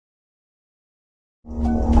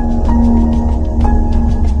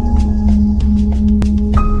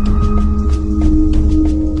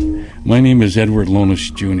My name is Edward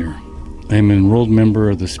Lonis Jr. I am an enrolled member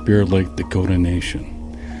of the Spirit Lake Dakota Nation.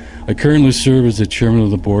 I currently serve as the chairman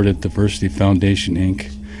of the board at Diversity Foundation,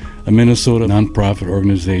 Inc., a Minnesota nonprofit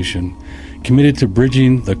organization committed to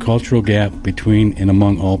bridging the cultural gap between and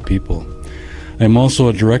among all people. I am also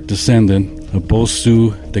a direct descendant of both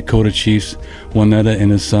Sioux Dakota chiefs Waneta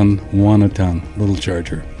and his son Wanatan, Little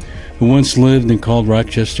Charger, who once lived and called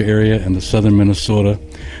Rochester area in the southern Minnesota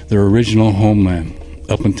their original homeland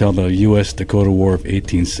up until the U.S.-Dakota War of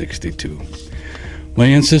 1862. My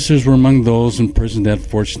ancestors were among those imprisoned at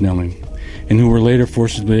Fort Snelling and who were later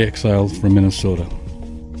forcibly exiled from Minnesota.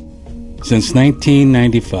 Since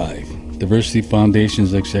 1995, Diversity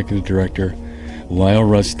Foundation's executive director, Lyle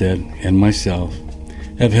Rustad, and myself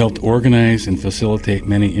have helped organize and facilitate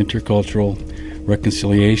many intercultural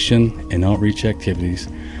reconciliation and outreach activities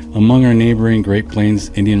among our neighboring Great Plains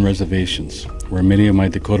Indian reservations, where many of my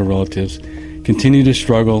Dakota relatives continue to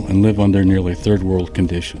struggle and live under nearly third world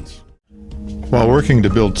conditions. While working to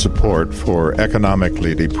build support for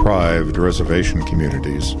economically deprived reservation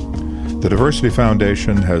communities, the Diversity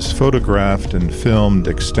Foundation has photographed and filmed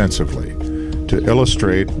extensively to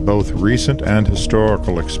illustrate both recent and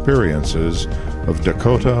historical experiences of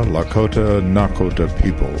Dakota, Lakota, Nakota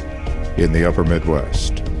people in the upper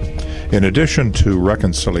Midwest. In addition to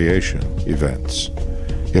reconciliation events,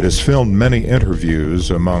 it has filmed many interviews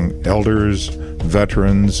among elders,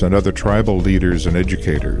 veterans, and other tribal leaders and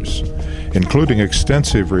educators, including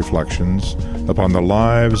extensive reflections upon the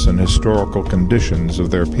lives and historical conditions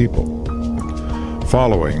of their people.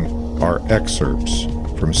 Following are excerpts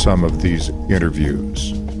from some of these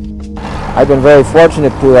interviews. I've been very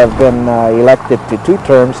fortunate to have been elected to 2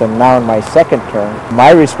 terms and now in my 2nd term.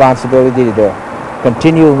 My responsibility to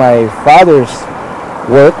continue my father's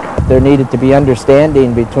work. There needed to be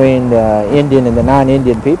understanding between the Indian and the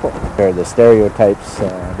non-Indian people. The stereotypes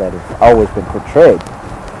that have always been portrayed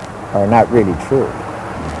are not really true.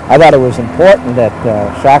 I thought it was important that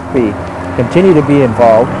Shakopee continue to be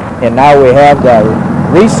involved, and now we have the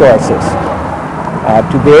resources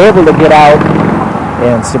to be able to get out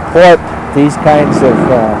and support these kinds of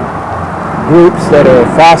groups that are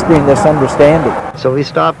fostering this understanding. So we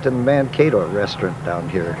stopped in Mankato restaurant down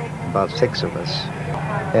here, about 6 of us,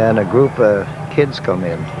 and a group of kids come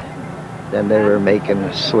in. Then they were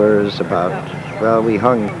making slurs about, well, we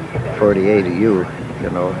hung 48 of you, you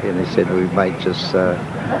know, and they said we might just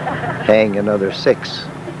hang another 6.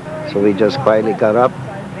 So we just quietly got up.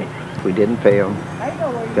 We didn't pay them.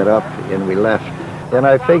 Got up and we left. Then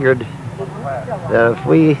I figured that if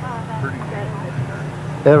we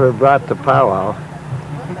ever brought the powwow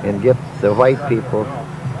and get the white people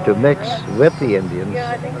to mix with the Indians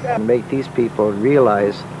and make these people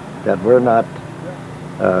realize that we're not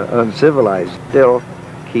uncivilized, still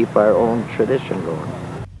keep our own tradition going.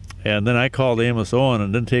 And then I called Amos Owen,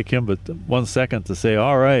 and didn't take him but 1 second to say,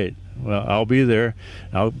 all right, well, I'll be there.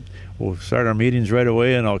 We'll start our meetings right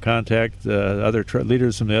away, and I'll contact other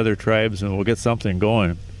leaders from the other tribes, and we'll get something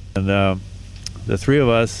going. And the 3 of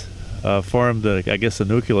us formed, I guess, the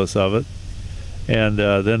nucleus of it. And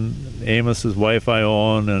then Amos's wife,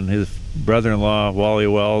 Ione, and his brother-in-law, Wally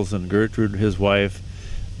Wells, and Gertrude, his wife,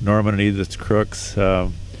 Norman and Edith Crooks,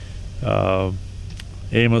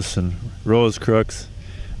 Amos and Rose Crooks,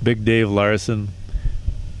 Big Dave Larson,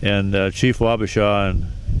 and Chief Wabasha and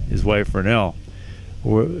his wife, Vernell,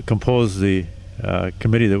 composed the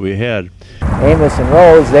committee that we had. Amos and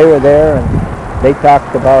Rose, they were there, and they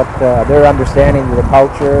talked about their understanding of the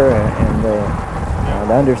culture and the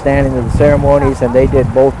understanding of the ceremonies, and they did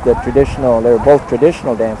both they were both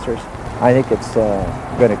traditional dancers. I think it's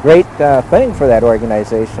been a great thing for that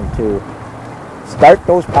organization to start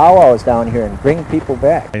those powwows down here and bring people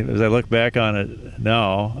back. As I look back on it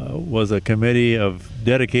now, was a committee of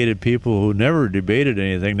dedicated people who never debated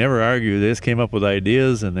anything, never argued. They just came up with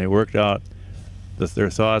ideas, and they worked out their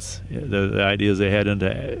thoughts, the ideas they had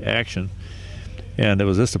into action. And it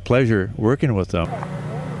was just a pleasure working with them.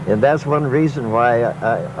 And that's one reason why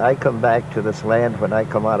I come back to this land when I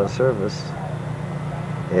come out of service.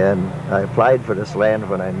 And I applied for this land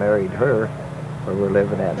when I married her, where we're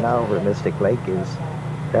living at now, where Mystic Lake is.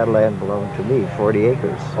 That land belonged to me, 40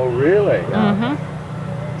 acres. Oh, really? Yeah.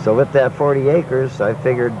 Mm-hmm. So with that 40 acres, I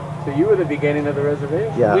figured... So you were the beginning of the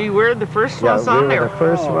reservation? Yeah. We were the first ones on there. We were the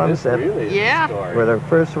first ones that... Really yeah. We're the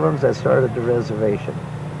first ones that started the reservation.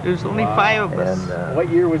 There's only 5 of us. And, what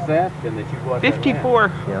year was that then that you bought 54.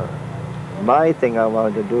 that land? Yeah. My thing I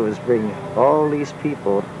wanted to do is bring all these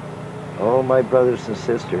people, all my brothers and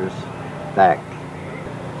sisters, back.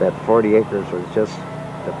 That 40 acres was just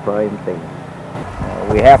the prime thing.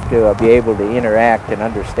 We have to be able to interact and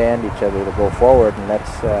understand each other to go forward, and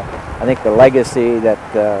that's, I think, the legacy that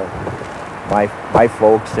my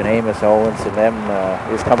folks and Amos Owens and them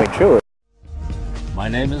is coming true. My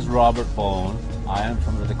name is Robert Bone. I am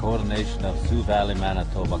from the Dakota Nation of Sioux Valley,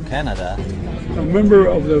 Manitoba, Canada. A member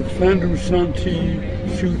of the Flandreau Santee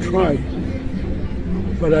Sioux tribe,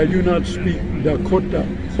 but I do not speak Dakota.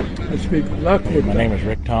 I speak Lakota. My name is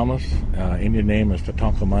Rick Thomas. Indian name is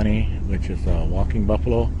Tatonkamani, which is Walking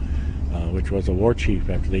Buffalo, which was a war chief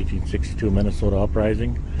after the 1862 Minnesota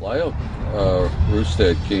Uprising. Lyle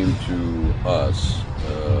Rustad came to us,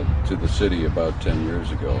 to the city, about 10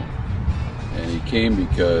 years ago. And he came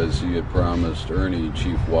because he had promised Ernie,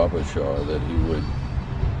 Chief Wabasha, that he would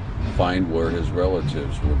find where his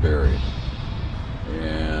relatives were buried.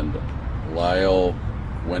 And Lyle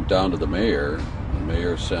went down to the mayor. The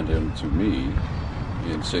mayor sent him to me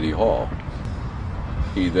in City Hall.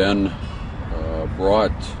 He then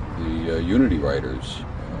brought the Unity Riders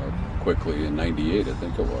quickly in '98, I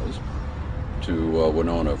think it was, to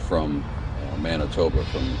Winona from Manitoba,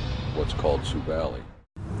 from what's called Sioux Valley.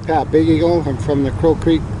 Yeah, Big Eagle. I'm from the Crow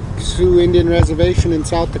Creek Sioux Indian Reservation in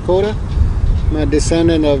South Dakota. I'm a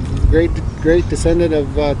descendant of, great descendant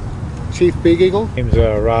of Chief Big Eagle. My name's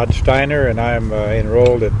Rod Steiner, and I'm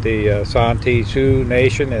enrolled at the Santee Sioux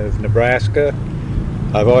Nation of Nebraska.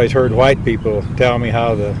 I've always heard white people tell me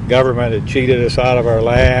how the government had cheated us out of our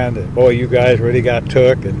land, and boy, you guys really got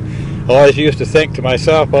took. And I always used to think to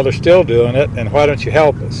myself, well, they're still doing it, and why don't you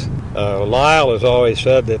help us? Lyle has always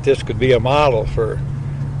said that this could be a model for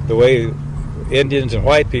the way Indians and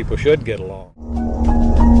white people should get along.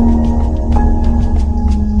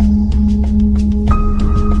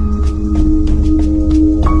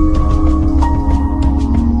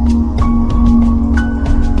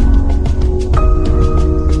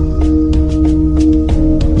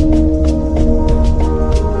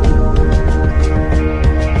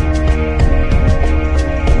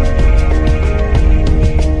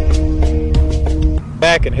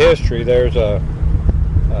 Back in history, there's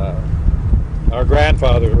our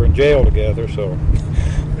grandfathers were in jail together, so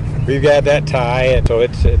we've got that tie, and so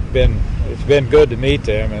it's been good to meet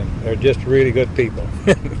them, and they're just really good people.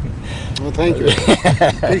 Well, thank you.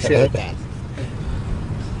 Appreciate that.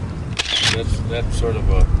 That's sort of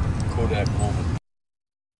a Kodak moment.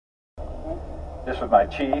 This was my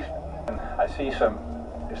chief, and I see some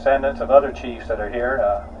descendants of other chiefs that are here,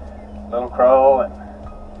 Little Crow and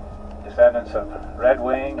descendants of Red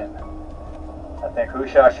Wing, and I think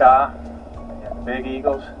Hushasha and the Big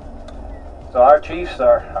Eagles. So our chiefs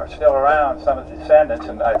are still around, some of the descendants,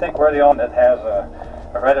 and I think we're the only that has a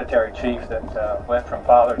hereditary chief that went from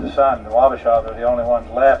father to son. The Wabashas are the only ones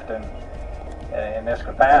left in this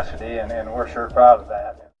capacity, and we're sure proud of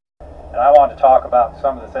that. And I want to talk about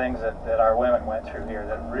some of the things that our women went through here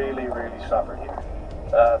that really, really suffered here.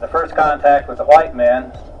 The first contact with the white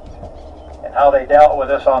men, and how they dealt with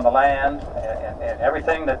us on the land, and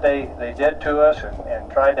everything that they did to us,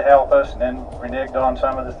 and tried to help us, and then reneged on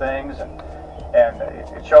some of the things, and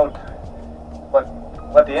it showed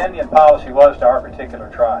what the Indian policy was to our particular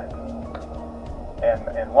tribe.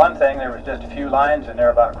 And one thing, there was just a few lines in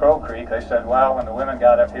there about Crow Creek. They said, well, when the women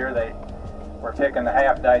got up here, they were picking the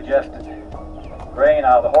half-digested grain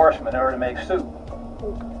out of the horse manure to make soup.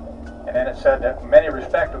 And then it said that many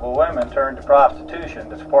respectable women turned to prostitution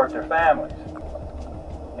to support their families.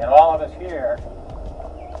 And all of us here,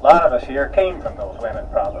 a lot of us here came from those women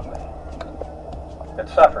probably, that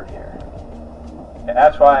suffered here. And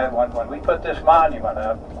that's why when we put this monument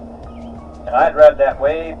up, and I'd read that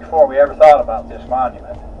way before we ever thought about this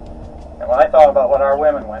monument, and when I thought about what our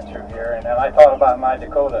women went through here, and then I thought about my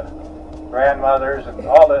Dakota grandmothers, and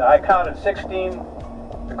I counted 16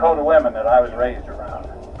 Dakota women that I was raised around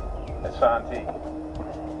at Santee.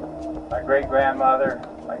 My great-grandmother,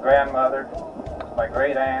 my grandmother, my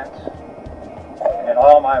great-aunts, and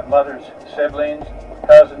all my mother's siblings,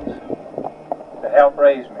 cousins, that helped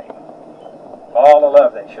raise me. All the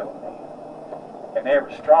love they showed me. And they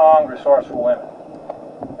were strong, resourceful women.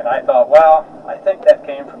 And I thought, well, I think that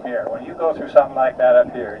came from here. When you go through something like that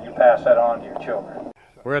up here, you pass that on to your children.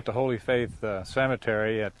 We're at the Holy Faith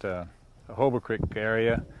Cemetery at the Hobo Creek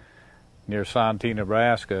area near Santee,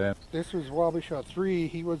 Nebraska. This was Wabasha III.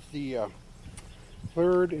 He was the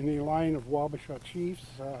third in the line of Wabasha chiefs.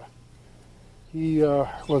 He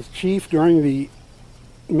was chief during the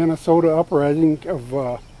Minnesota uprising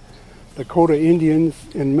of Dakota Indians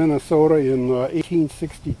in Minnesota in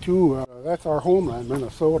 1862. That's our homeland,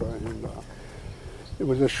 Minnesota. And it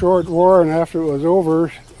was a short war, and after it was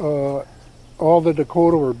over, all the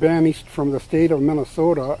Dakota were banished from the state of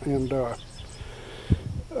Minnesota, and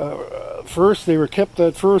First, they were kept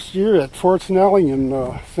that first year at Fort Snelling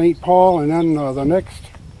in St. Paul, and then the next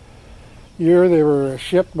year they were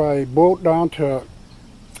shipped by boat down to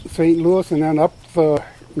St. Louis and then up the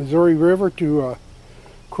Missouri River to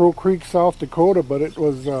Crow Creek, South Dakota. But it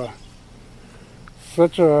was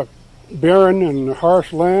such a barren and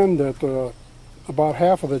harsh land that about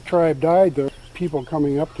half of the tribe died. The people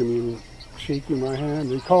coming up to me and shaking my hand,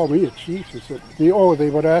 they called me a chief. They said, they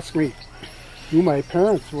would ask me who my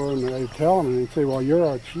parents were, and I'd tell them, and they'd say, well, you're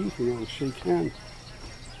our chief, and shake hands.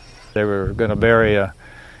 They were going to bury a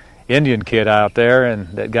Indian kid out there and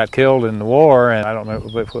that got killed in the war, and I don't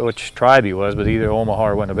remember which tribe he was, but either Omaha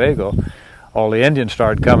or Winnebago. All the Indians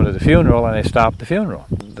started coming to the funeral, and they stopped the funeral.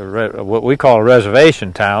 What we call a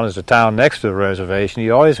reservation town is a town next to the reservation.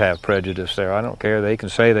 You always have prejudice there. I don't care. They can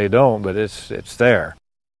say they don't, but it's there.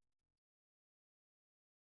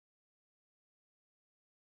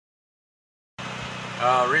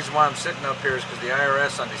 The reason why I'm sitting up here is because the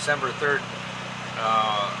IRS on December 3rd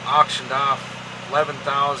auctioned off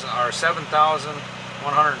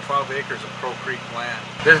 7,112 acres of Crow Creek land.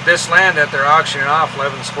 This land that they're auctioning off,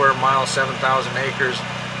 11 square miles, 7,000 acres,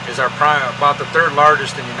 is about the third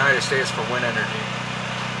largest in the United States for wind energy.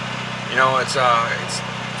 You know, it's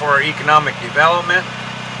for our economic development,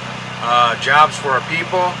 jobs for our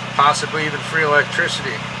people, possibly even free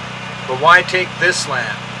electricity. But why take this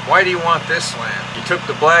land? Why do you want this land? You took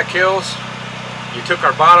the Black Hills, you took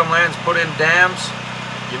our bottomlands, put in dams,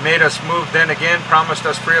 you made us move then again, promised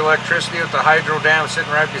us free electricity with the hydro dam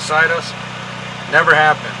sitting right beside us. Never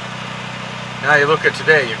happened. Now you look at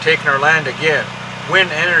today, you're taking our land again. Wind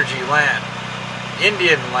energy land,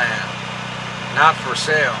 Indian land, not for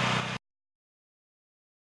sale.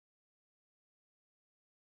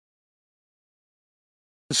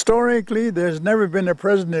 Historically, there's never been a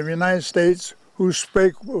president of the United States who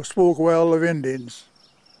spoke well of Indians.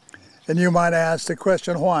 And you might ask the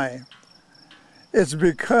question, why? It's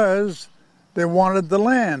because they wanted the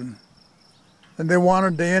land, and they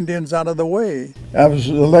wanted the Indians out of the way. I was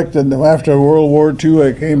elected after World War II.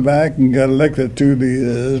 I came back and got elected to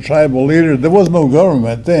the tribal leader. There was no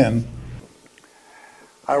government then.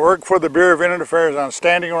 I worked for the Bureau of Indian Affairs on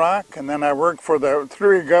Standing Rock, and then I worked for the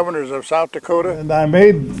 3 governors of South Dakota. And I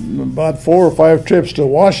made about 4 or 5 trips to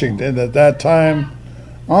Washington at that time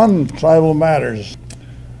on tribal matters.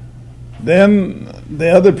 Then the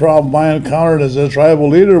other problem I encountered as a tribal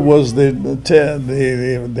leader was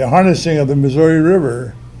the harnessing of the Missouri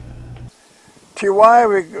River.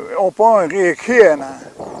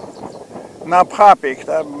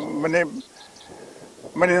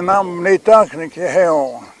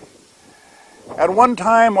 At one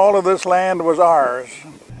time, all of this land was ours.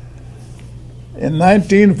 In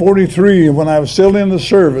 1943, when I was still in the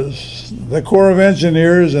service, the Corps of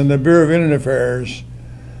Engineers and the Bureau of Indian Affairs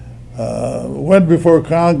went before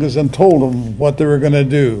Congress and told them what they were going to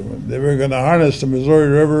do. They were going to harness the Missouri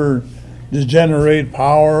River to generate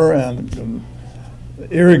power and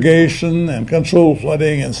irrigation and control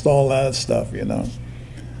flooding, install that stuff, you know.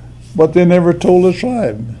 But they never told the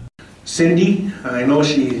tribe. Cindy, I know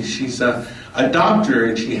she's a doctor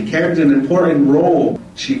and she carries an important role.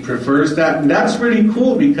 She prefers that, and that's really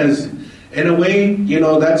cool because in a way, you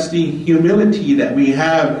know, that's the humility that we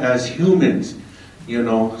have as humans, you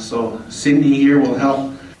know. So Cindy here will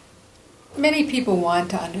help. Many people want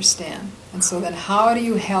to understand, and so then how do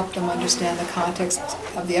you help them understand the context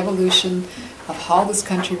of the evolution of how this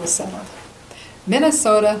country was settled?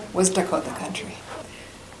 Minnesota was Dakota country.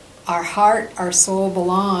 Our heart, our soul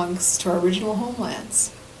belongs to our original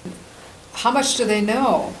homelands. How much do they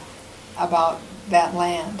know about that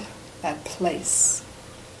land, that place,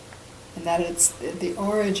 and that it's the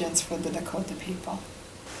origins for the Dakota people?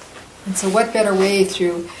 And so what better way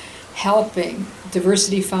through helping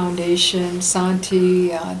Diversity Foundation, Santee,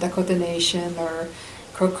 Dakota Nation, or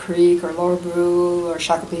Crow Creek, or Lower Brule, or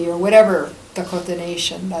Shakopee, or whatever Dakota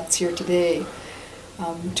Nation that's here today,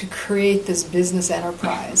 to create this business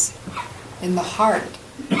enterprise in the heart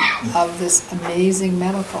of this amazing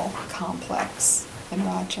medical complex in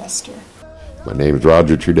Rochester. My name is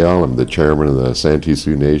Roger Trudell. I'm the chairman of the Santee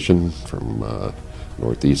Sioux Nation from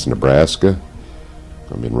northeast Nebraska.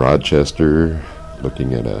 I'm in Rochester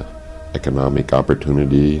looking at an economic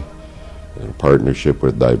opportunity in a partnership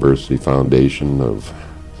with Diversity Foundation of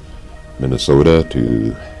Minnesota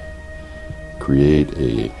to create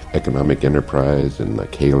a economic enterprise in the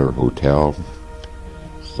Kaler Hotel.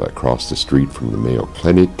 It's across the street from the Mayo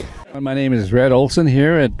Clinic. My name is Red Olson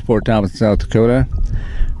here at Fort Thompson, South Dakota.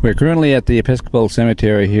 We're currently at the Episcopal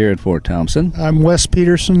Cemetery here at Fort Thompson. I'm Wes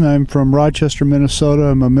Peterson. I'm from Rochester, Minnesota.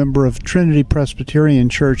 I'm a member of Trinity Presbyterian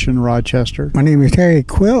Church in Rochester. My name is Terry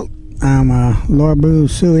Quilt. I'm a Lorbu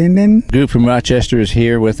Sioux Indian. A group from Rochester is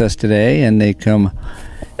here with us today, and they come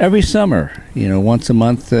every summer, once a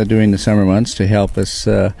month during the summer months to help us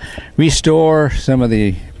restore some of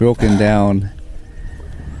the broken down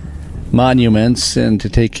monuments and to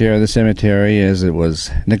take care of the cemetery as it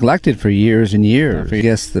was neglected for years and years. I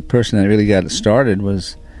guess the person that really got it started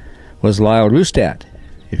was Lyle Rustad,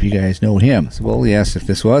 if you guys know him. So, well, he asked if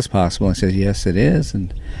this was possible. I said, yes, it is.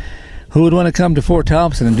 And who would want to come to Fort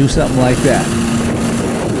Thompson and do something like that?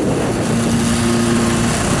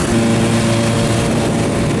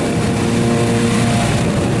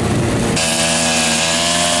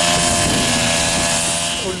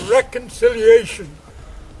 Reconciliation.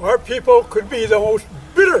 Our people could be the most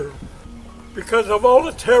bitter because of all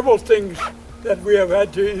the terrible things that we have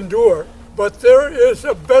had to endure. But there is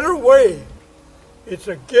a better way. It's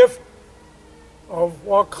a gift of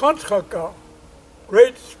Wakantaka,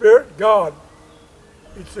 Great Spirit God.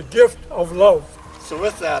 It's a gift of love. So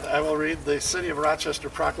with that, I will read the City of Rochester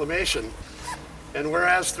Proclamation. And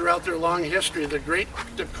whereas throughout their long history, the Great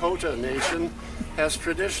Dakota Nation has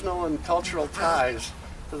traditional and cultural ties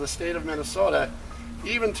to the state of Minnesota,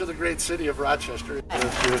 even to the great city of Rochester.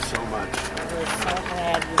 Thank you so much. We're so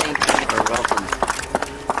glad. Thank you. You're welcome.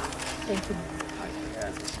 Thank you.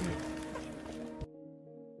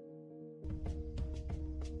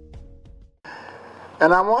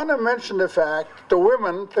 And I want to mention the fact the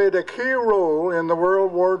women played a key role in the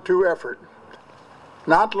World War II effort.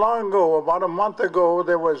 Not long ago, about a month ago,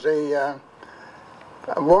 there was a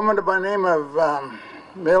woman by the name of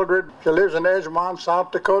Mildred. She lives in Edgemont,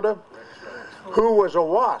 South Dakota, who was a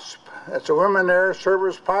WASP. That's a Women Air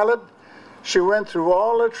Service pilot. She went through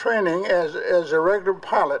all the training as a regular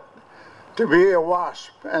pilot to be a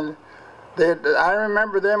WASP. And I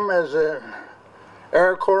remember them as a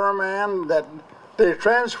Air Corps man that they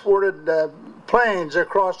transported planes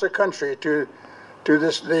across the country to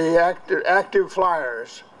the active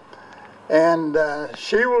flyers. And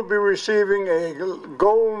she will be receiving a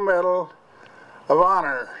gold medal of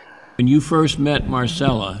honor. When you first met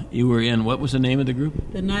Marcella, you were in, what was the name of the group?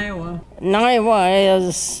 The NIWA. NIWA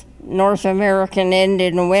is North American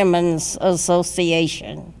Indian Women's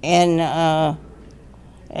Association. And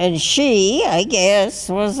she, I guess,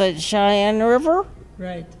 was at Cheyenne River?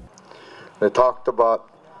 Right. They talked about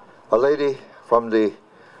a lady from the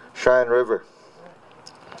Cheyenne River,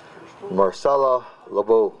 Marcella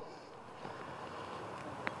LeBeau.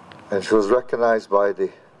 And she was recognized by the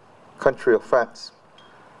country of France.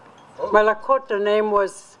 My Lakota name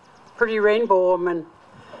was Pretty Rainbow Woman.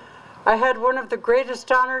 I had one of the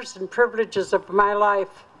greatest honors and privileges of my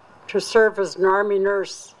life to serve as an Army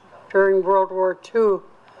nurse during World War II.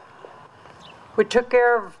 We took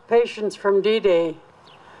care of patients from D-Day.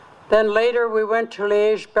 Then later we went to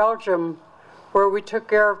Liège, Belgium, where we took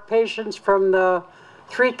care of patients from the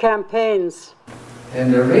 3 campaigns.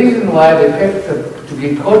 And the reason why they picked to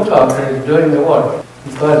be code talkers during the war,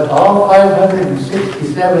 because all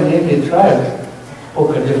 567 Indian tribes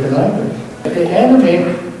spoke a different language. The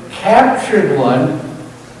enemy captured one,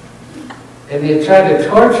 and they tried to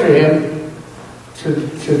torture him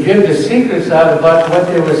to give the secrets out about what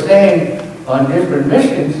they were saying on different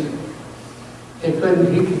missions. They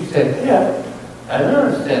couldn't, he said, yeah, I don't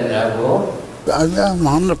understand that war. I am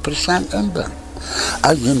 100% Indian.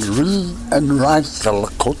 I can read and write the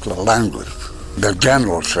Lakota language. The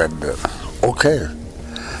general said that, okay,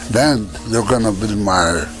 then you're going to be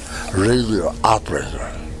my radio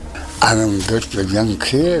operator. I'm just a young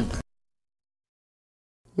kid.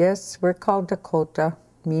 Yes, we're called Dakota,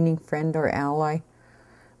 meaning friend or ally.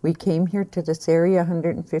 We came here to this area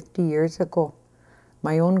 150 years ago.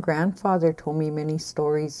 My own grandfather told me many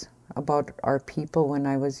stories about our people when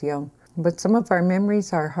I was young, but some of our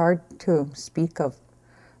memories are hard to speak of.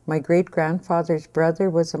 My great-grandfather's brother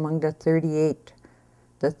was among the 38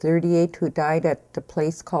 who died at the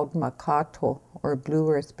place called Makato, or Blue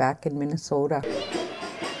Earth, back in Minnesota.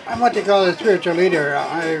 I'm what they call a spiritual leader.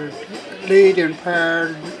 I lead in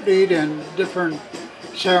prayer, lead in different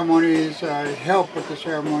ceremonies, I help with the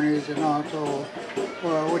ceremonies, and also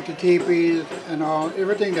with the teepees and all,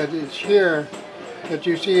 everything that is here that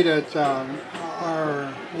you see that's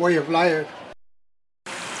our way of life.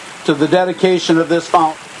 To the dedication of this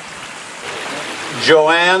fountain,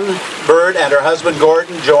 Joanne Bird and her husband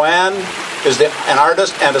Gordon. Joanne is an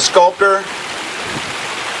artist and a sculptor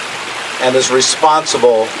and is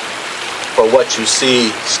responsible for what you see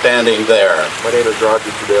standing there. My name is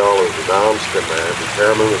Roger Trudell of the Downston. I'm the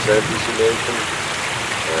chairman of the Santee Sioux Nation,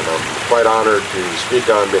 and I'm quite honored to speak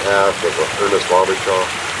on behalf of Ernest Wabasha,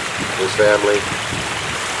 his family.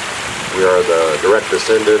 We are the direct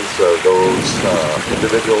descendants of those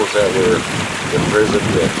individuals that were imprisoned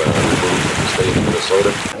and removed from the state of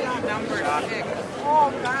Minnesota.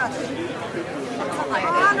 Oh gosh, it's an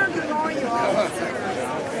honor to know you all.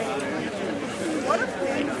 What a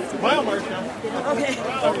thing. Mile mark now. Okay.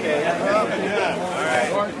 Okay. All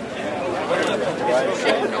right.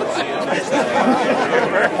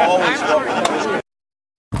 Always.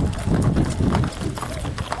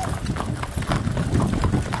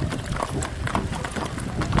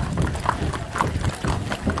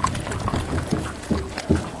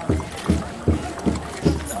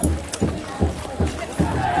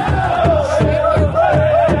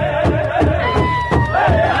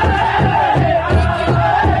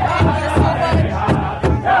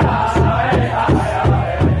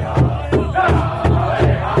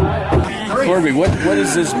 Corby, what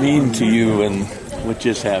does this mean to you and what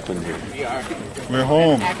just happened here? We're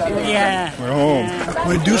home. Yeah. We're home.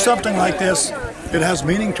 When we do something like this, it has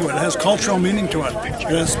meaning to it. It has cultural meaning to it. It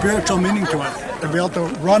has spiritual meaning to it. To be able to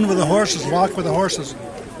run with the horses, walk with the horses.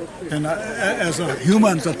 And as a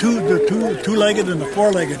human, the two-legged and the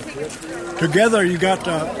four-legged, together you got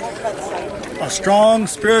a strong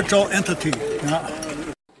spiritual entity.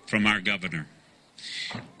 From our governor.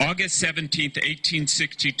 August 17th,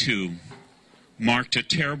 1862 marked a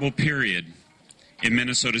terrible period in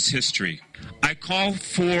Minnesota's history. I call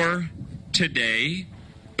for today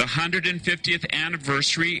the 150th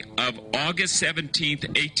anniversary of August 17th,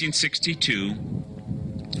 1862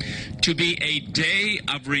 to be a day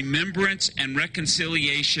of remembrance and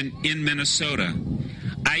reconciliation in Minnesota.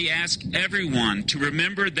 I ask everyone to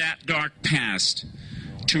remember that dark past,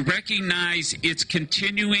 to recognize its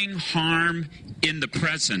continuing harm in the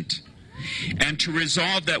present, and to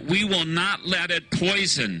resolve that we will not let it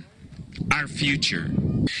poison our future.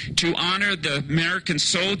 To honor the American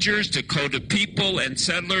soldiers, Dakota people, and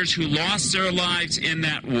settlers who lost their lives in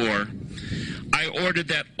that war, I order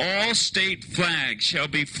that all state flags shall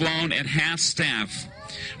be flown at half-staff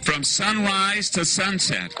from sunrise to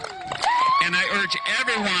sunset. And I urge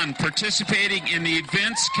everyone participating in the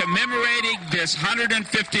events commemorating this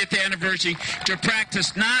 150th anniversary to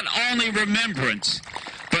practice not only remembrance,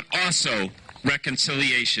 but also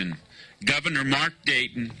reconciliation. Governor Mark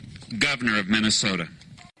Dayton, Governor of Minnesota.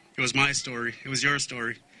 It was my story. It was your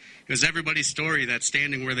story. It was everybody's story that's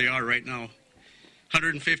standing where they are right now.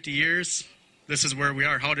 150 years, this is where we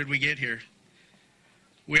are. How did we get here?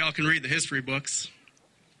 We all can read the history books,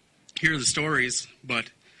 hear the stories,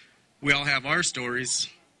 but we all have our stories.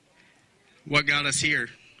 What got us here?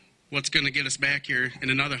 What's going to get us back here in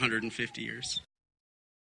another 150 years?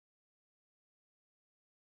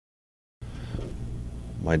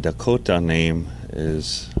 My Dakota name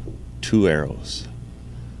is Two Arrows.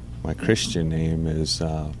 My Christian name is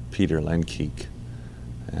Peter Lenkeek.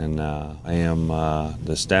 And I am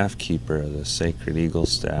the staff keeper of the Sacred Eagle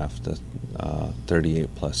staff, the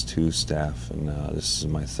 38 plus 2 staff, and this is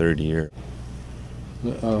my 3rd year.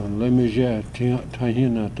 My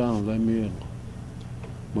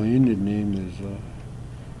Indian name is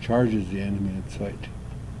Charges the Enemy in Sight.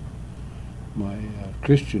 My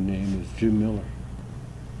Christian name is Jim Miller.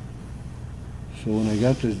 So when I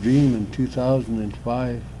got this dream in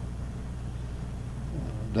 2005,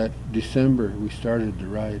 that December we started the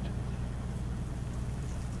ride.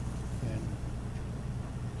 And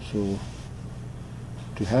so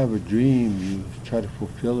to have a dream, you try to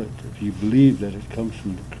fulfill it if you believe that it comes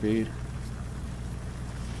from the Creator.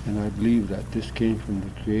 And I believe that this came from the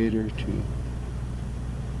Creator to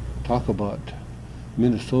talk about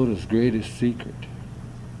Minnesota's greatest secret,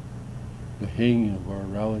 the hanging of our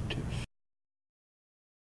relatives.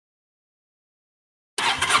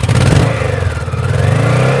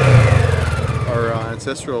 Our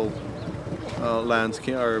ancestral lands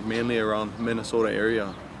are mainly around Minnesota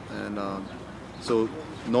area, and so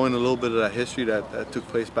knowing a little bit of that history that took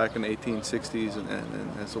place back in the 1860s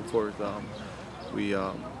and so forth, we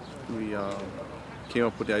came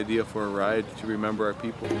up with the idea for a ride to remember our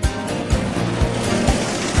people.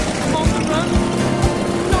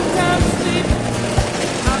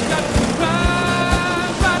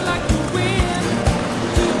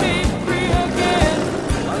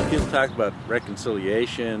 People talk about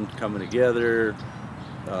reconciliation, coming together,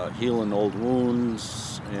 healing old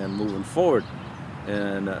wounds, and moving forward.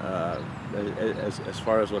 And as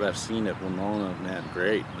far as what I've seen at Winona, man,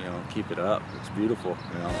 great. You know, keep it up. It's beautiful.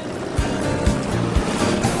 You know.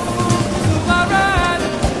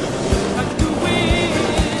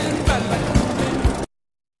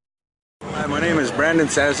 Hi, my name is Brandon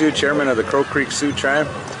Sazu, chairman of the Crow Creek Sioux Tribe.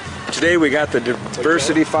 Today we got the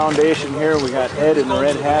Diversity Foundation here. We got Ed in the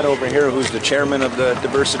red hat over here, who's the chairman of the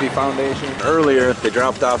Diversity Foundation. Earlier, they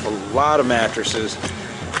dropped off a lot of mattresses.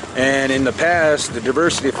 And in the past, the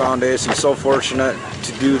Diversity Foundation is so fortunate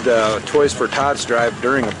to do the Toys for Tots drive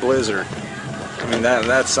during a blizzard. I mean,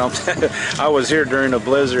 that's something. I was here during a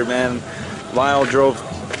blizzard, man. Lyle drove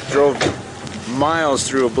miles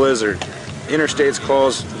through a blizzard. Interstate's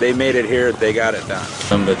closed, they made it here, they got it done.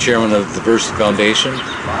 I'm the chairman of the Diversity Foundation,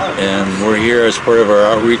 and we're here as part of our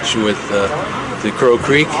outreach with the Crow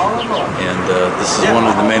Creek, and this is one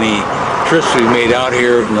of the many trips we've made out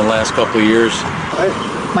here in the last couple of years.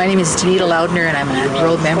 My name is Danita Loudner, and I'm an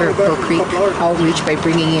enrolled member of Crow Creek Outreach by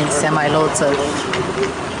bringing in semi-loads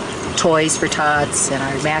of toys for tots and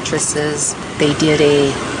our mattresses. They did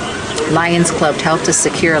a Lions Club to help us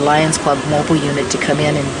secure a Lions Club mobile unit to come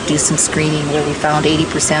in and do some screening, where we found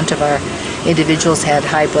 80% of our individuals had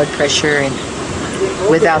high blood pressure, and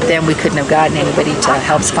without them we couldn't have gotten anybody to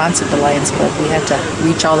help sponsor the Lions Club. We had to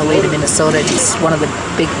reach all the way to Minnesota. It's one of the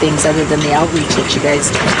big things, other than the outreach that you guys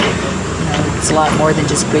do. It's a lot more than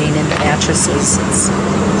just bringing in the mattresses.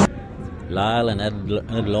 Lyle and Ed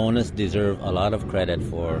Lonis deserve a lot of credit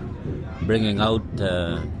for bringing out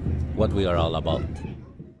what we are all about.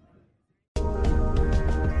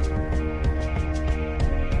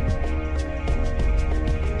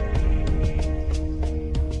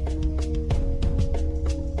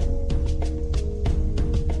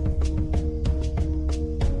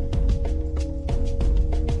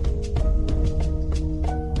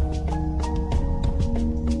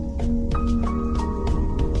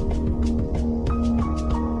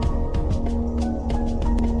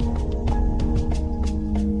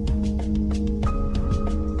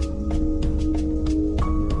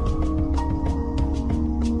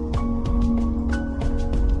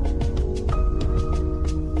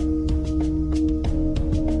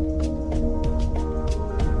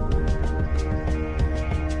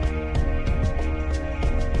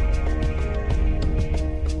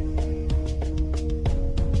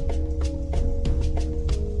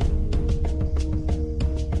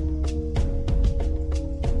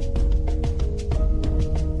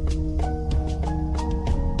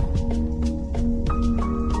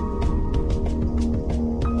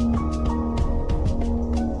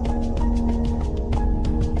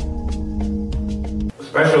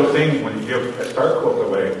 Special thing when you give a star quilt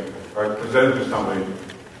away or present it to somebody,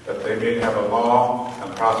 that they may have a long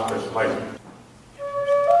and prosperous life.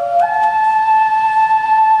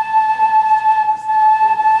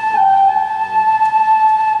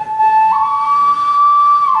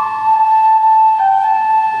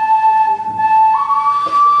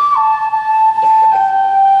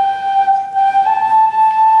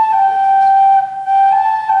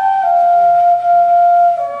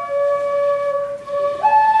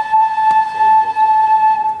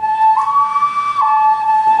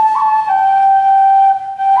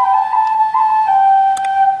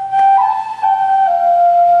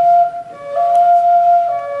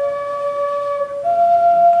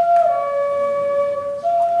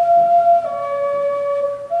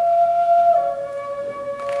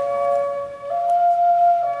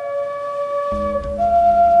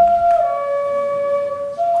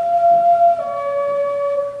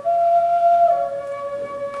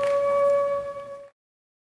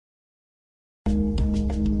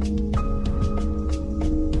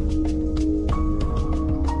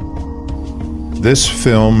 This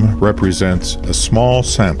film represents a small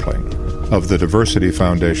sampling of the Diversity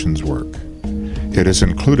Foundation's work. It has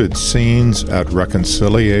included scenes at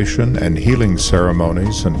reconciliation and healing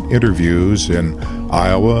ceremonies and interviews in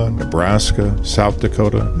Iowa, Nebraska, South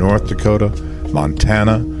Dakota, North Dakota,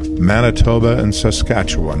 Montana, Manitoba, and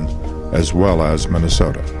Saskatchewan, as well as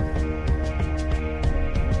Minnesota.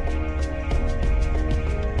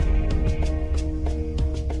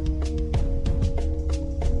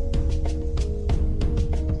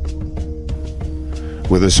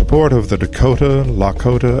 With the support of the Dakota,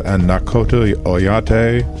 Lakota, and Nakota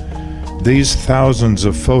Oyate, these thousands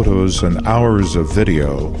of photos and hours of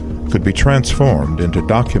video could be transformed into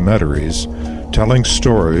documentaries telling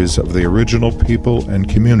stories of the original people and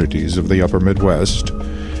communities of the Upper Midwest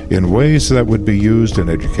in ways that would be used in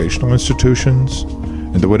educational institutions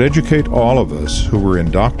and that would educate all of us who were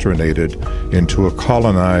indoctrinated into a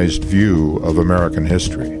colonized view of American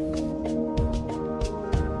history.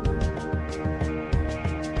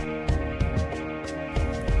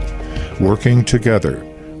 Working together,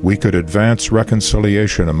 we could advance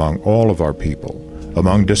reconciliation among all of our people,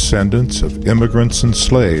 among descendants of immigrants and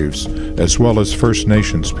slaves, as well as First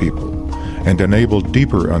Nations people, and enable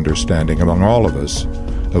deeper understanding among all of us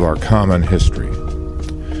of our common history.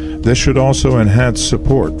 This should also enhance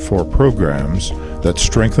support for programs that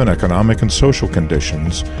strengthen economic and social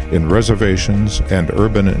conditions in reservations and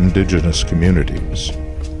urban indigenous communities.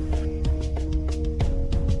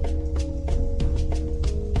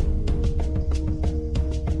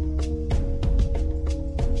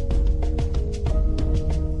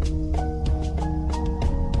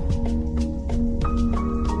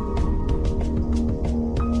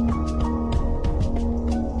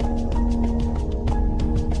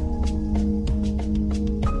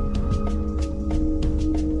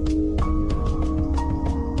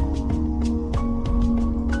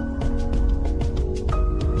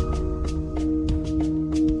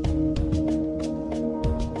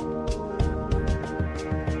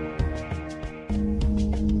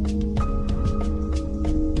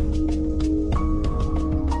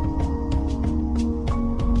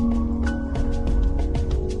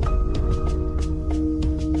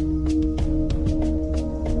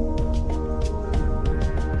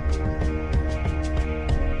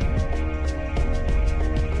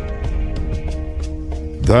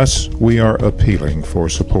 Thus, we are appealing for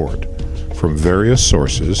support from various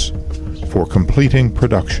sources for completing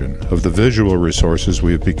production of the visual resources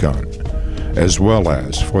we have begun, as well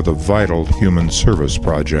as for the vital human service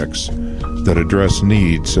projects that address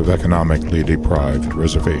needs of economically deprived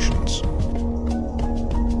reservations.